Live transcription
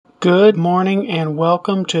Good morning and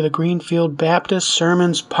welcome to the Greenfield Baptist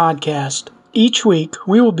Sermons Podcast. Each week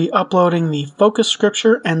we will be uploading the focus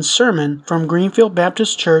scripture and sermon from Greenfield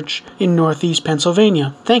Baptist Church in Northeast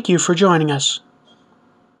Pennsylvania. Thank you for joining us.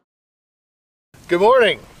 Good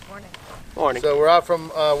morning. Morning. Morning.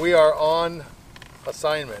 So we are on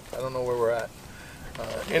assignment. I don't know where we're at.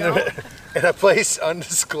 In a place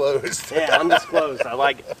undisclosed. Yeah, undisclosed. I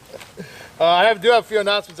like it. I do have a few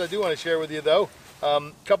announcements I do want to share with you, though.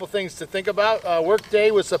 Couple things to think about. Work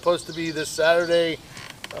day was supposed to be this Saturday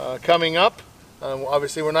coming up.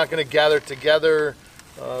 Obviously, we're not going to gather together,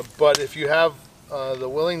 but if you have the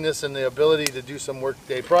willingness and the ability to do some work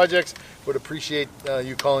day projects, would appreciate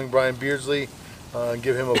you calling Brian Beardsley and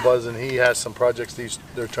give him a buzz, and he has some projects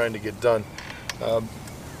they're trying to get done.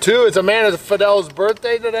 Two, it's Amanda Fidel's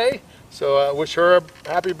birthday today, so wish her a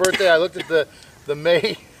happy birthday. I looked at the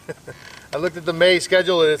May I looked at the May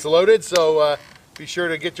schedule and it's loaded, so be sure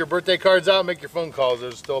to get your birthday cards out, make your phone calls.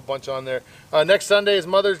 There's still a bunch on there. Next Sunday is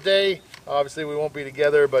Mother's Day. Obviously, we won't be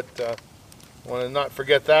together, but I want to not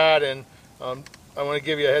forget that. And I want to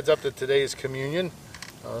give you a heads up that today is communion,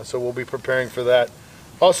 so we'll be preparing for that.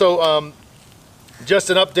 Also, just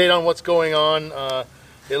an update on what's going on.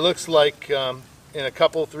 It looks like in a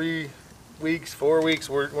couple, 3 weeks, 4 weeks,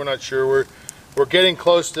 we're not sure. We're getting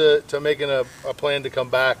close to making a plan to come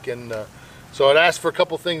back, and so I'd ask for a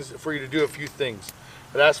couple things for you to do, a few things.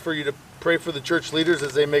 I'd ask for you to pray for the church leaders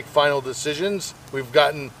as they make final decisions. We've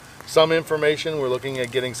gotten some information. We're looking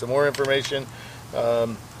at getting some more information.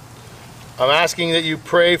 I'm asking that you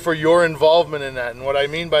pray for your involvement in that, and what I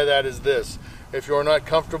mean by that is this. If you're not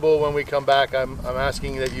comfortable when we come back, I'm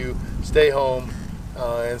asking that you stay home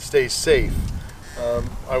and stay safe.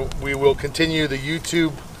 We will continue the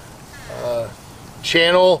YouTube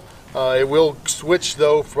channel. It will switch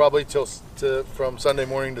though probably from Sunday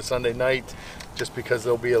morning to Sunday night, just because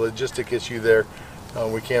there'll be a logistic issue there.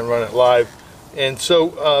 We can't run it live, and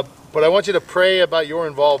so but I want you to pray about your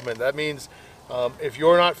involvement. That means if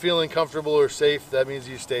you're not feeling comfortable or safe, that means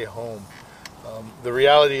you stay home. The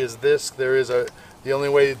reality is this: the only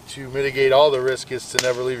way to mitigate all the risk is to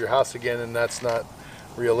never leave your house again, and that's not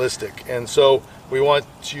realistic. And so we want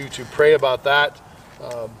you to pray about that.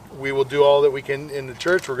 We will do all that we can in the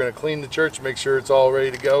church. We're going to clean the church, make sure it's all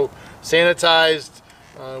ready to go, sanitized.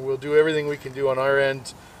 We'll do everything we can do on our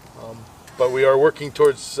end, but we are working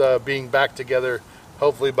towards being back together,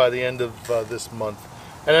 hopefully by the end of this month.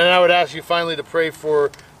 And then I would ask you finally to pray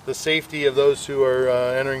for the safety of those who are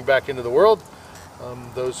entering back into the world,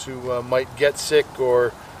 those who might get sick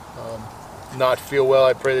or not feel well.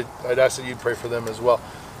 I'd ask that you pray for them as well.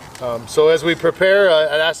 So as we prepare,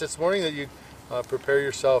 I'd ask this morning that you prepare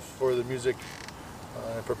yourself for the music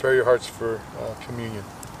and prepare your hearts for communion.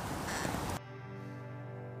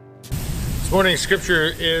 This morning's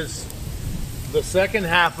scripture is the second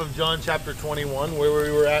half of John chapter 21. Where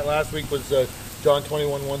we were at last week was John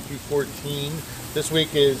 21, 1 through 14. This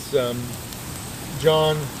week is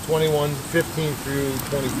John 21, 15 through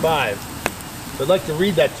 25. So I'd like to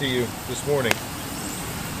read that to you this morning.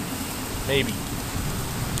 Maybe.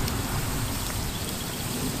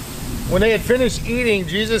 When they had finished eating,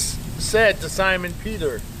 Jesus said to Simon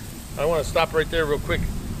Peter, I want to stop right there real quick.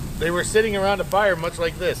 They were sitting around a fire much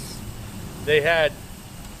like this. They had,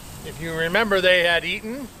 if you remember, they had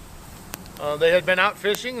eaten. They had been out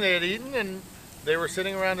fishing, they had eaten, and they were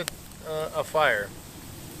sitting around a fire.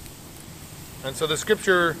 And so the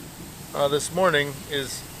scripture this morning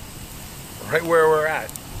is right where we're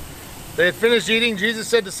at. They had finished eating. Jesus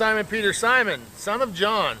said to Simon Peter, Simon, son of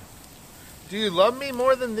John, do you love me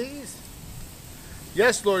more than these?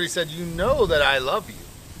 Yes, Lord, he said, you know that I love you.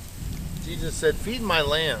 Jesus said, feed my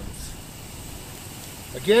lambs.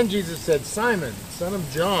 Again, Jesus said, Simon, son of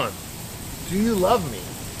John, do you love me?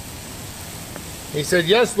 He said,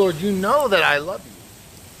 yes, Lord, you know that I love you.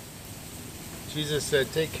 Jesus said,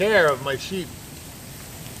 take care of my sheep.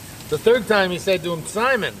 The third time he said to him,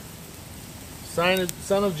 Simon,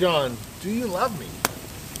 son of John, do you love me?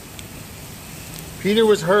 Peter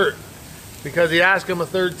was hurt because he asked him a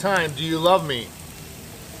third time, do you love me?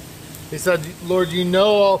 He said, Lord, you know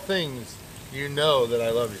all things. You know that I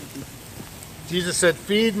love you. Jesus said,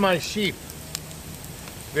 feed my sheep.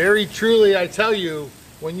 Very truly, I tell you,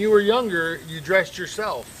 when you were younger, you dressed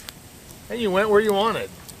yourself, and you went where you wanted.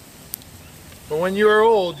 But when you are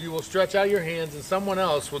old, you will stretch out your hands, and someone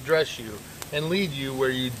else will dress you and lead you where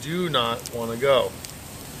you do not want to go.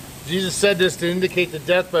 Jesus said this to indicate the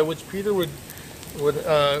death by which Peter would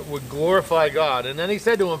glorify God. And then he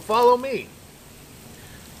said to him, follow me.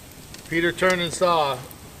 Peter turned and saw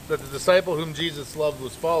that the disciple whom Jesus loved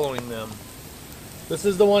was following them. This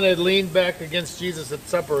is the one that leaned back against Jesus at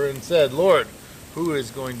supper and said, "Lord, who is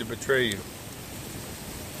going to betray you?"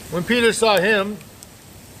 When Peter saw him,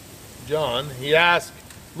 John, he asked,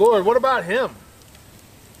 "Lord, what about him?"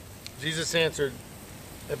 Jesus answered,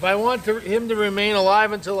 "If I want him to remain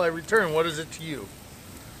alive until I return, what is it to you?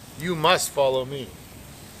 You must follow me."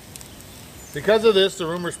 Because of this, the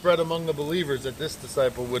rumor spread among the believers that this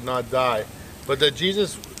disciple would not die. But that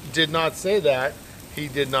Jesus did not say that he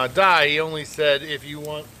did not die. He only said, if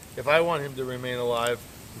I want him to remain alive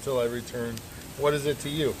until I return, what is it to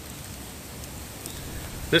you?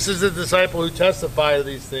 This is the disciple who testified of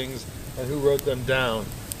these things and who wrote them down.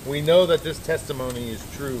 We know that this testimony is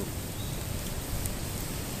true.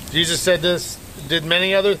 Jesus did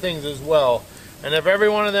many other things as well. And if every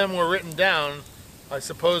one of them were written down, I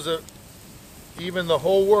suppose that even the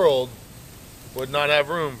whole world would not have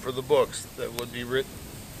room for the books that would be written.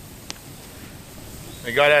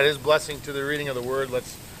 May God add his blessing to the reading of the word.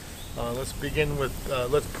 Let's begin with,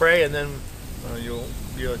 let's pray, and then you'll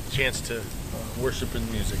get a chance to worship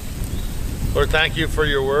in music. Lord, thank you for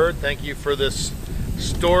your word. Thank you for this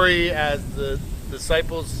story as the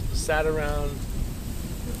disciples sat around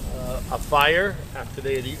a fire after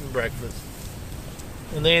they had eaten breakfast.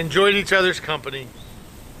 And they enjoyed each other's company.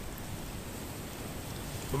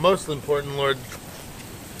 But most important, Lord,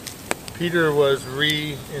 Peter was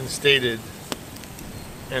reinstated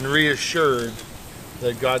and reassured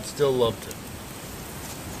that God still loved him.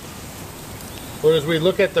 Lord, as we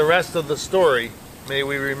look at the rest of the story, may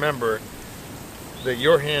we remember that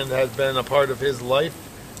your hand has been a part of his life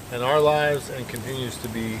and our lives and continues to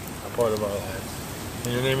be a part of our lives.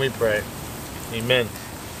 In your name we pray. Amen.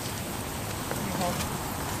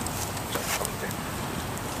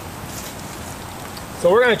 So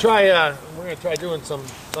we're gonna try doing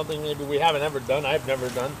something maybe we haven't ever done. I've never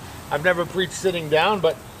done. I've never preached sitting down,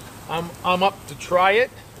 but I'm up to try it.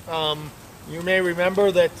 You may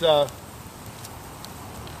remember that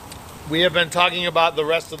we have been talking about the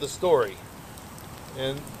rest of the story,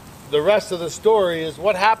 and the rest of the story is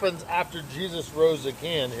what happens after Jesus rose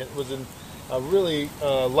again. It was a really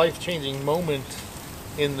life-changing moment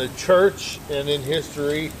in the church and in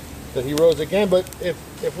history that he rose again. But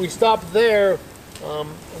if we stop there,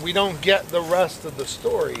 we don't get the rest of the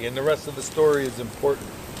story, and the rest of the story is important.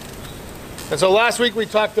 And so last week we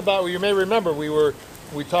talked about, you may remember,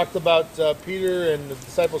 we talked about Peter and the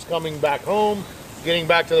disciples coming back home, getting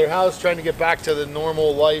back to their house, trying to get back to the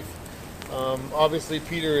normal life. Obviously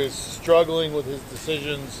Peter is struggling with his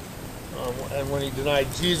decisions, and when he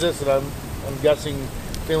denied Jesus, and I'm guessing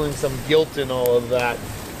feeling some guilt in all of that.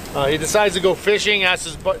 He decides to go fishing, tells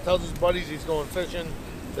his buddies he's going fishing.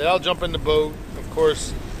 They all jump in the boat. Of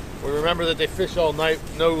course, we remember that they fish all night,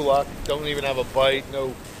 no luck, don't even have a bite,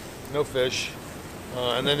 no fish.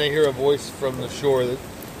 And then they hear a voice from the shore, and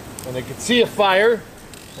they can see a fire,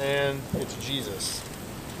 and it's Jesus.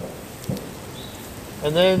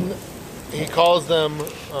 And then he calls them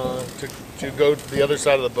to go to the other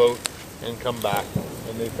side of the boat and come back.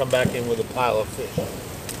 And they come back in with a pile of fish.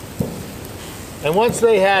 And once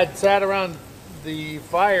they had sat around the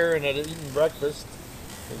fire and had eaten breakfast,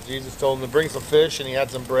 and Jesus told them to bring some fish, and he had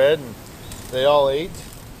some bread, and they all ate.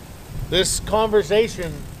 This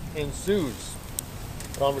conversation ensues,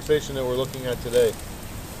 the conversation that we're looking at today.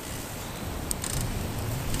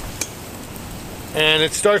 And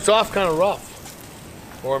it starts off kind of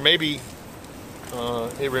rough, or maybe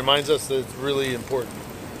it reminds us that it's really important.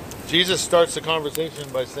 Jesus starts the conversation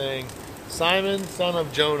by saying, "Simon, son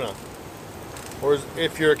of Jonah," or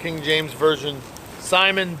if you're a King James version,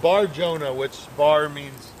 Simon Bar Jonah, which Bar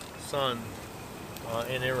means son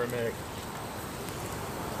in Aramaic.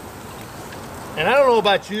 And I don't know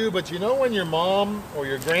about you, but you know when your mom or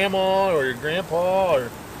your grandma or your grandpa or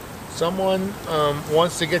someone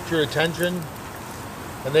wants to get your attention,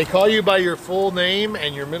 and they call you by your full name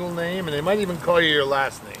and your middle name, and they might even call you your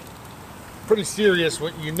last name. Pretty serious.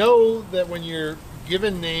 You know that when your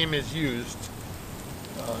given name is used,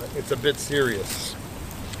 it's a bit serious.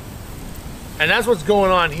 And that's what's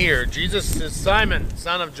going on here. Jesus is Simon,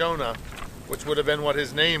 son of Jonah, which would have been what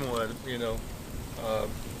his name would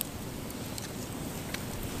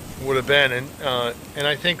have been. And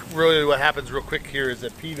I think really what happens real quick here is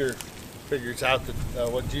that Peter figures out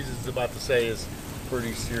that what Jesus is about to say is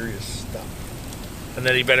pretty serious stuff, and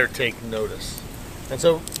that he better take notice. And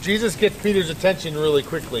so Jesus gets Peter's attention really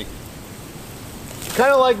quickly.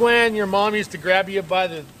 Kind of like when your mom used to grab you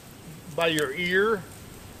by your ear,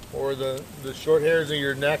 or the short hairs of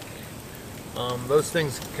your neck. Those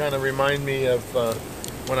things kind of remind me of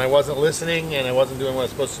when I wasn't listening and I wasn't doing what I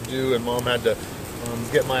was supposed to do, and mom had to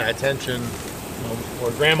get my attention,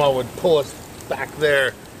 or grandma would pull back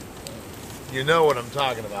there, you know what I'm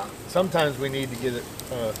talking about. Sometimes we need to get it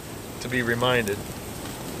to be reminded.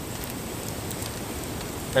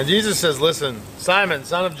 And Jesus says, listen, Simon,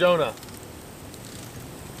 son of Jonah.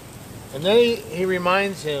 And then he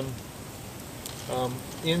reminds him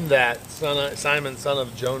in that, Simon, son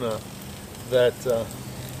of Jonah, that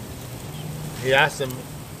he asks him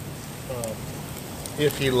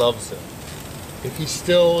if he loves him, if he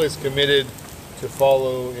still is committed to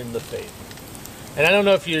follow in the faith. And I don't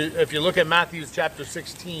know if you look at Matthew chapter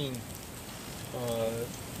 16,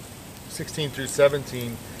 16 through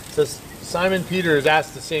 17, it says Simon Peter is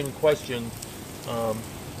asked the same question.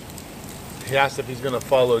 He asked if he's going to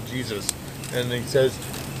follow Jesus, and he says,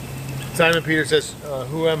 Simon Peter says,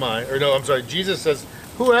 who am I? Or no, I'm sorry, Jesus says,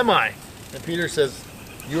 who am I? And Peter says,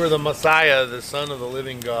 you are the Messiah, the Son of the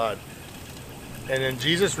living God. And then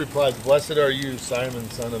Jesus replies, blessed are you, Simon,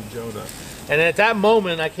 son of Jonah. And at that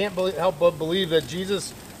moment, I can't help but believe that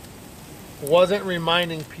Jesus wasn't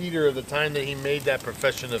reminding Peter of the time that he made that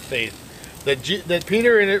profession of faith. That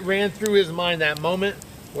Peter, and it ran through his mind that moment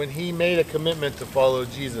when he made a commitment to follow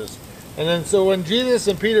Jesus. And then so when Jesus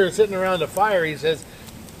and Peter are sitting around the fire, he says,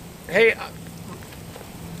 hey,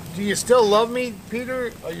 do you still love me,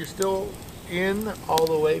 Peter? Are you still in all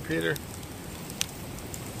the way, Peter?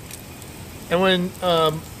 And when,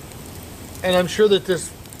 and I'm sure that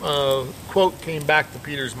this quote came back to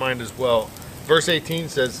Peter's mind as well. Verse 18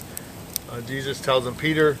 says, Jesus tells him,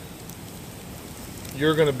 Peter,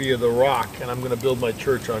 you're going to be the rock, and I'm going to build my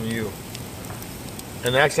church on you.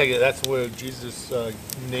 And actually, that's where Jesus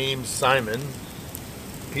names Simon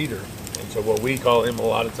Peter. And so what we call him a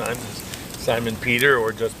lot of times is Simon Peter,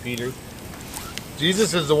 or just Peter.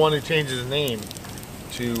 Jesus is the one who changed his name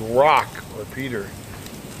to Rock, or Peter.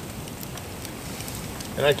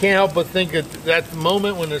 And I can't help but think at that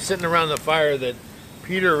moment when they're sitting around the fire that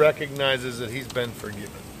Peter recognizes that he's been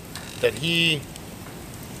forgiven. That he,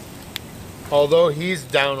 although he's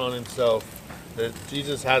down on himself, that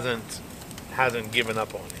Jesus hasn't given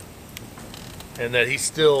up on him. And that he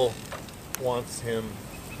still wants him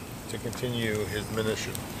to continue his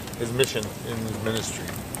mission in his ministry.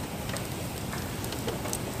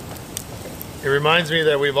 It reminds me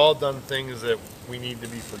that we've all done things that we need to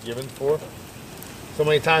be forgiven for. So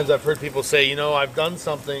many times I've heard people say, you know, I've done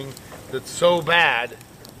something that's so bad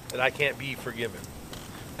that I can't be forgiven.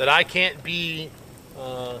 That I can't be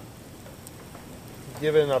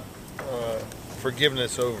given up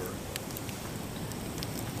forgiveness over.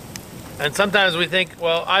 And sometimes we think,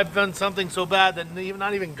 well, I've done something so bad that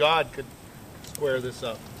not even God could square this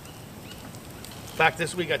up. In fact,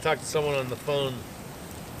 this week I talked to someone on the phone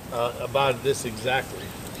about this exactly.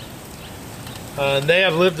 And they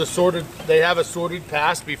have lived a sordid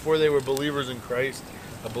past before they were believers in Christ,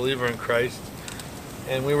 a believer in Christ.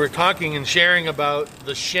 And we were talking and sharing about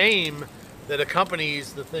the shame that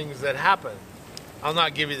accompanies the things that happen. I'll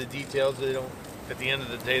not give you the details. At the end of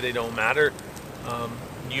the day, they don't matter.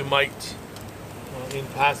 You might, in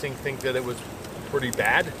passing, think that it was pretty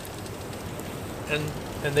bad.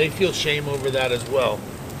 And they feel shame over that as well.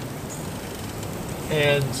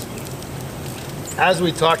 And as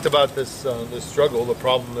we talked about this struggle, the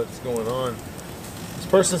problem that's going on, this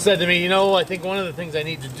person said to me, you know, I think one of the things I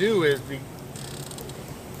need to do is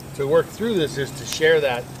to work through this is to share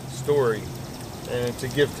that story and to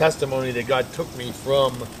give testimony that God took me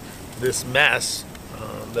from this mess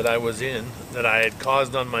that I was in, that I had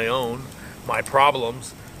caused on my own, my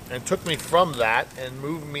problems, and took me from that and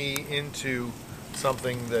moved me into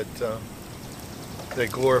something that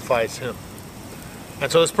glorifies Him.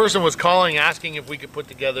 And so this person was calling, asking if we could put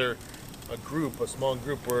together a small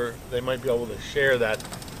group where they might be able to share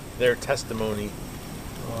their testimony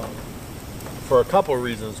for a couple of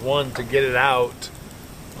reasons. One, to get it out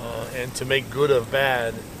and to make good of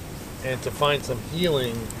bad and to find some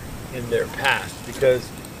healing in their past. Because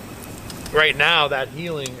right now that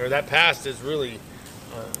healing or that past is really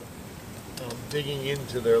digging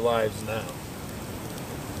into their lives now.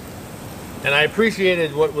 And I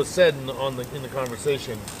appreciated what was said in the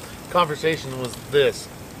conversation. Conversation was this: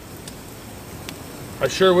 I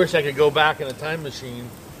sure wish I could go back in a time machine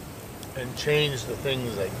and change the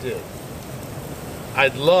things I did.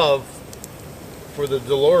 I'd love for the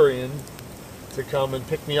DeLorean to come and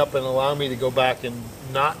pick me up and allow me to go back and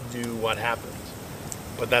not do what happened.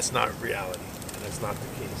 But that's not reality, and that's not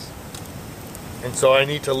the case. And so I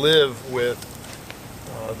need to live with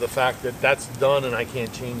the fact that that's done and I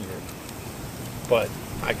can't change it. But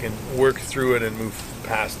I can work through it and move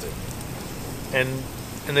past it. And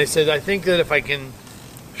they said, I think that if I can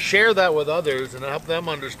share that with others and help them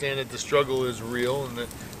understand that the struggle is real and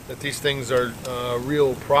that these things are a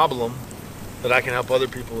real problem, that I can help other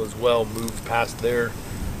people as well move past their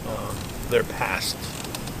past.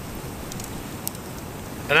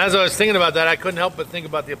 And as I was thinking about that, I couldn't help but think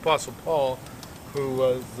about the Apostle Paul, who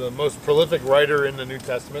was the most prolific writer in the New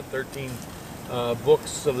Testament. 13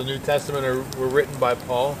 books of the New Testament were written by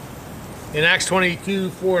Paul. In Acts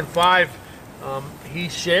 22, 4 and 5, he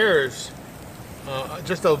shares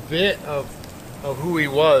just a bit of who he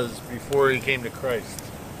was before he came to Christ.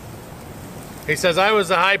 He says, I was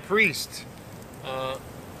a high priest.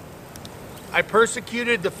 I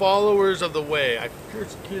persecuted the followers of the way. I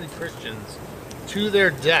persecuted Christians to their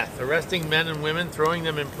death, arresting men and women, throwing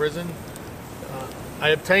them in prison. I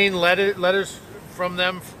obtained letters from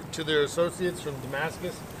them to their associates from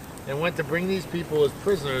Damascus and went to bring these people as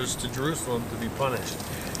prisoners to Jerusalem to be punished.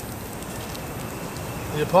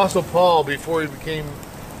 The Apostle Paul, before he became,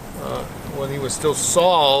 when he was still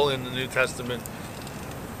Saul in the New Testament,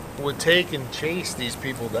 would take and chase these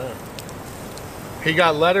people down. He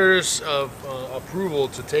got letters of approval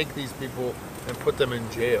to take these people and put them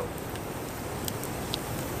in jail.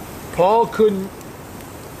 Paul couldn't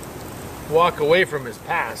walk away from his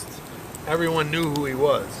past. Everyone knew who he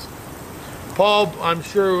was. Paul, I'm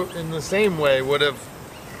sure, in the same way, would have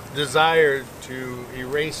desired to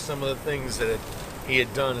erase some of the things that he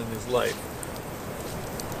had done in his life.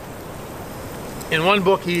 In one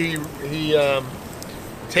book, he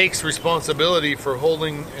takes responsibility for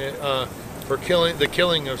the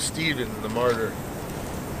killing of Stephen, the martyr,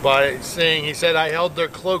 by saying, he said, I held their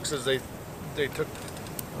cloaks as they took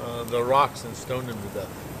the rocks and stoned him to death.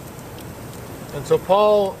 And so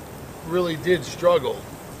Paul really did struggle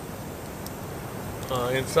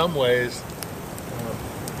in some ways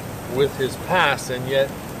with his past, and yet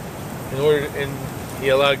he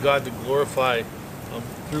allowed God to glorify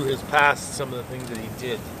through his past some of the things that he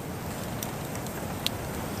did.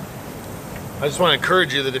 I just want to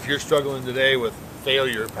encourage you that if you're struggling today with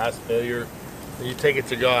failure, past failure, that you take it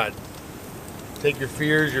to God. Take your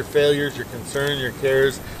fears, your failures, your concerns, your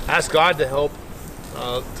cares. Ask God to help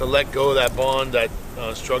to let go of that bond, that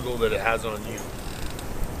struggle that it has on you.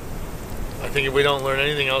 I think if we don't learn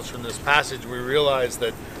anything else from this passage, we realize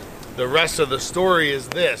that the rest of the story is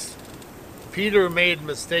this. Peter made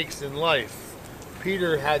mistakes in life.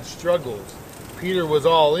 Peter had struggles. Peter was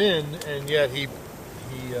all in, and yet he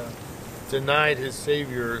denied his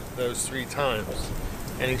Savior those 3 times.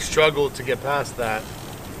 And he struggled to get past that.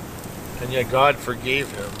 And yet God forgave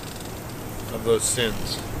him of those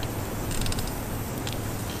sins.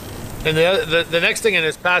 And the next thing in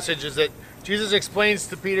this passage is that Jesus explains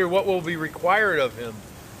to Peter what will be required of him,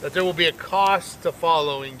 that there will be a cost to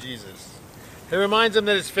following Jesus. He reminds him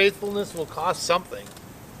that his faithfulness will cost something.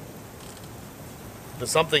 The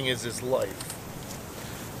something is his life.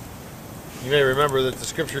 You may remember that the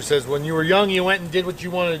scripture says, when you were young, you went and did what you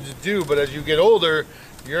wanted to do, but as you get older,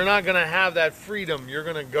 you're not going to have that freedom. You're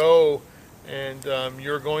going to go and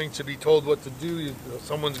you're going to be told what to do.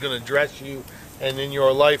 Someone's going to dress you, and in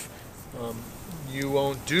your life, you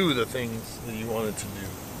won't do the things that you wanted to do.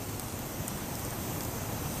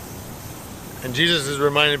 And Jesus is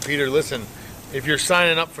reminding Peter, listen, if you're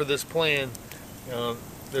signing up for this plan,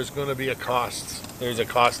 there's going to be a cost. There's a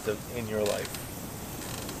cost in your life.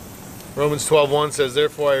 Romans 12:1 says,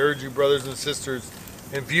 therefore I urge you, brothers and sisters,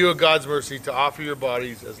 in view of God's mercy, to offer your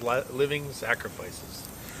bodies as living sacrifices,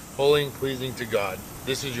 holy and pleasing to God.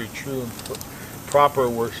 This is your true and proper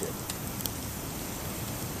worship.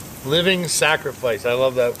 Living sacrifice. I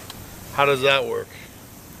love that. How does that work?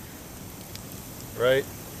 Right?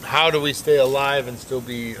 How do we stay alive and still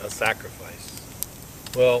be a sacrifice?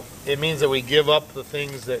 Well, it means that we give up the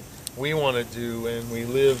things that we want to do and we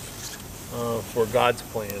live for God's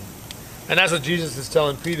plan. And that's what Jesus is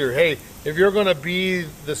telling Peter. Hey, if you're going to be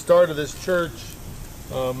the start of this church,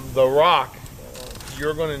 the rock,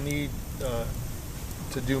 you're going to need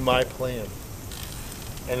to do my plan.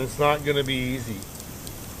 And it's not going to be easy.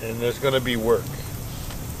 And there's going to be work.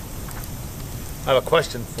 I have a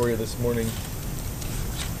question for you this morning.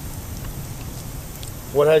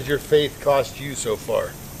 What has your faith cost you so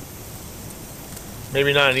far?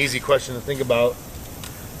 Maybe not an easy question to think about,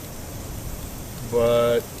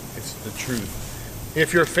 but it's the truth.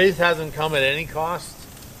 If your faith hasn't come at any cost,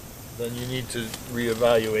 then you need to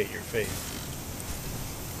reevaluate your faith.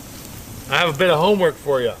 I have a bit of homework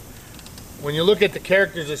for you. When you look at the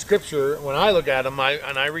characters of Scripture, when I look at them,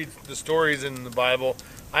 and I read the stories in the Bible,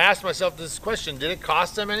 I ask myself this question: did it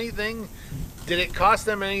cost them anything? Did it cost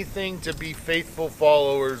them anything to be faithful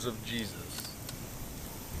followers of Jesus?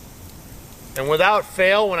 And without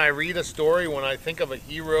fail, when I read a story, when I think of a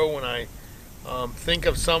hero, when I think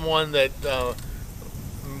of someone that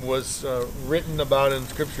was written about in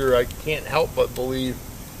Scripture, I can't help but believe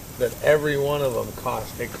that every one of them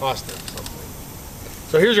cost them something.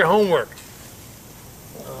 So here's your homework.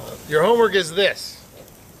 Your homework is this.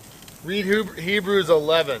 Read Hebrews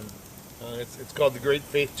 11. It's called the Great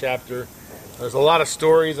Faith Chapter. There's a lot of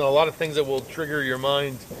stories and a lot of things that will trigger your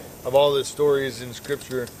mind of all the stories in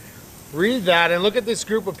Scripture. Read that and look at this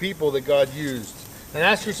group of people that God used. And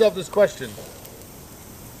ask yourself this question.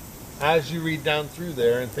 As you read down through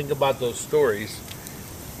there and think about those stories,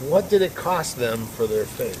 what did it cost them for their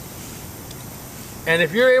faith? And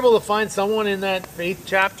if you're able to find someone in that faith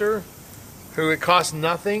chapter who it costs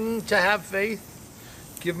nothing to have faith,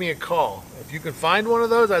 give me a call. If you can find one of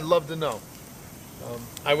those, I'd love to know.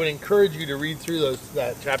 I would encourage you to read through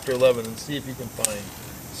that chapter 11 and see if you can find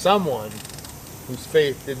someone whose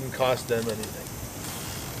faith didn't cost them anything.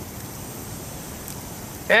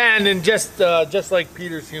 And in just like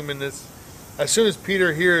Peter's humanness, as soon as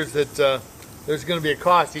Peter hears that there's going to be a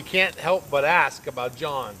cost, he can't help but ask about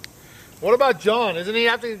John. What about John? Isn't he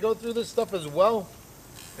have to go through this stuff as well?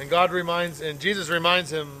 And Jesus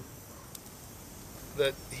reminds him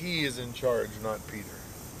that he is in charge, not Peter.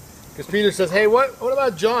 Because Peter says, hey, what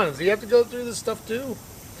about John? Does he have to go through this stuff too?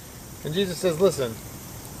 And Jesus says, listen,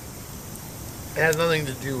 it has nothing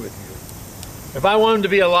to do with you. If I want him to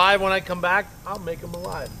be alive when I come back, I'll make him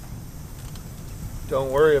alive.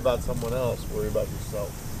 Don't worry about someone else. Worry about yourself.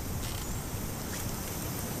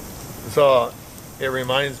 So it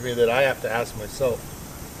reminds me that I have to ask myself,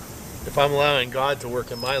 if I'm allowing God to work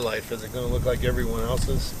in my life, is it going to look like everyone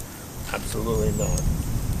else's? Absolutely not.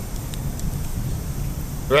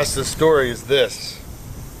 The rest of the story is this,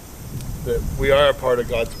 that we are a part of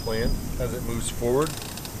God's plan as it moves forward.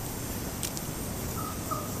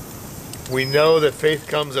 We know that faith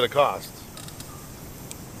comes at a cost.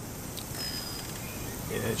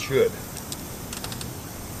 And it should.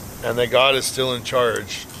 And that God is still in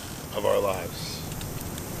charge of our lives.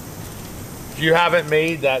 If you haven't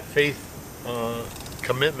made that faith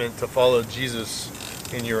commitment to follow Jesus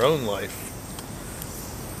in your own life,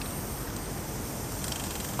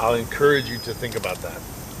 I'll encourage you to think about that.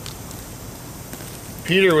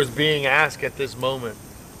 Peter was being asked at this moment,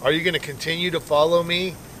 are you going to continue to follow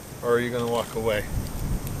me, or are you going to walk away?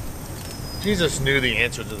 Jesus knew the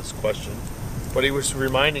answer to this question, but he was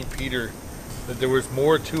reminding Peter that there was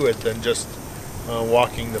more to it than just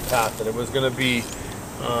walking the path, that it was going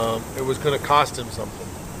to cost him something.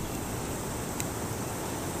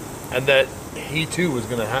 And that he too was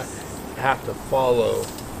going to have to follow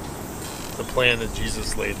the plan that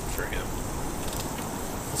Jesus laid for him.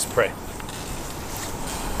 Let's pray.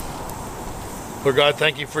 Lord God,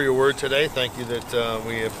 thank you for your word today. Thank you that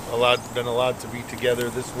we have been allowed to be together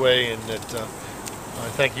this way, and that I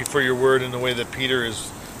thank you for your word and the way that Peter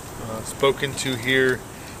is spoken to here,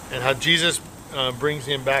 and how Jesus brings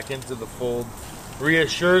him back into the fold,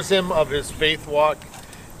 reassures him of his faith walk,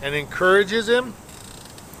 and encourages him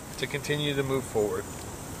to continue to move forward.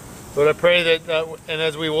 Lord, I pray that, and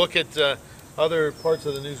as we look at other parts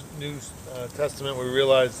of the New Testament, we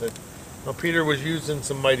realize that Peter was used in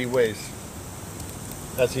some mighty ways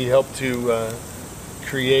as he helped to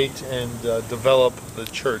create and develop the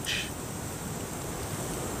church.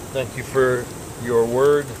 Thank you for your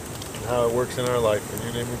word and how it works in our life. In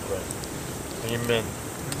your name we pray. Amen.